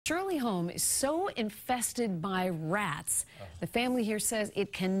Shirley home is so infested by rats. The family here says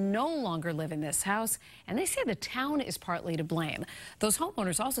it can no longer live in this house, and they say the town is partly to blame. Those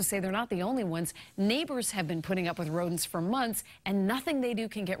homeowners also say they're not the only ones. Neighbors have been putting up with rodents for months, and nothing they do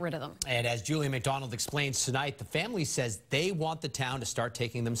can get rid of them. And as Juli and McDonald explains tonight, the family says they want the town to start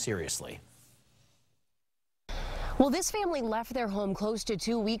taking them seriously. Well, this family left their home close to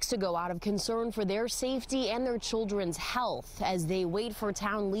 2 weeks ago out of concern for their safety and their children's health. As they wait for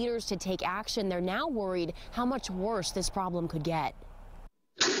town leaders to take action, they're now worried how much worse this problem could get.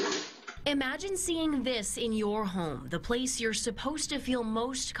 Imagine seeing this in your home, the place you're supposed to feel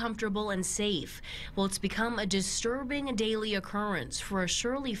most comfortable and safe. Well, it's become a disturbing daily occurrence for a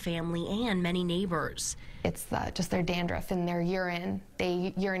Shirley family and many neighbors. It's just their dandruff and their urine.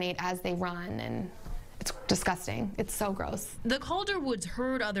 They urinate as they run, and it's disgusting. It's so gross. The Calderwoods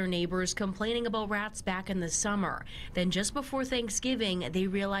heard other neighbors complaining about rats back in the summer. Then just before Thanksgiving, they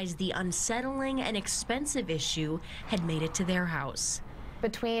realized the unsettling and expensive issue had made it to their house.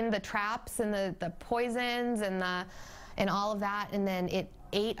 Between the traps and the poisons and all of that, and then it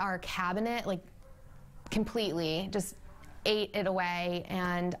ate our cabinet like completely, just ate it away,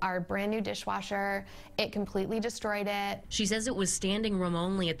 and our brand new dishwasher, it completely destroyed it. She says it was standing room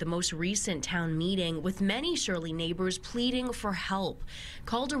only at the most recent town meeting, with many Shirley neighbors pleading for help.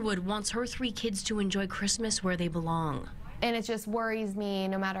 Calderwood wants her 3 kids to enjoy Christmas where they belong. And it just worries me,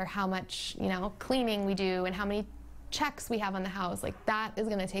 no matter how much, cleaning we do and how many checks we have on the house, like that is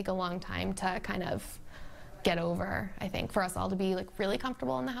going to take a long time to kind of get over, I think, for us all to be really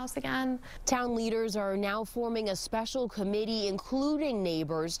comfortable in the house again. Town leaders are now forming a special committee, including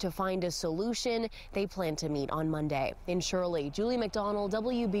neighbors, to find a solution. They plan to meet on Monday. In Shirley, Juli, McDonald,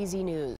 WBZ News.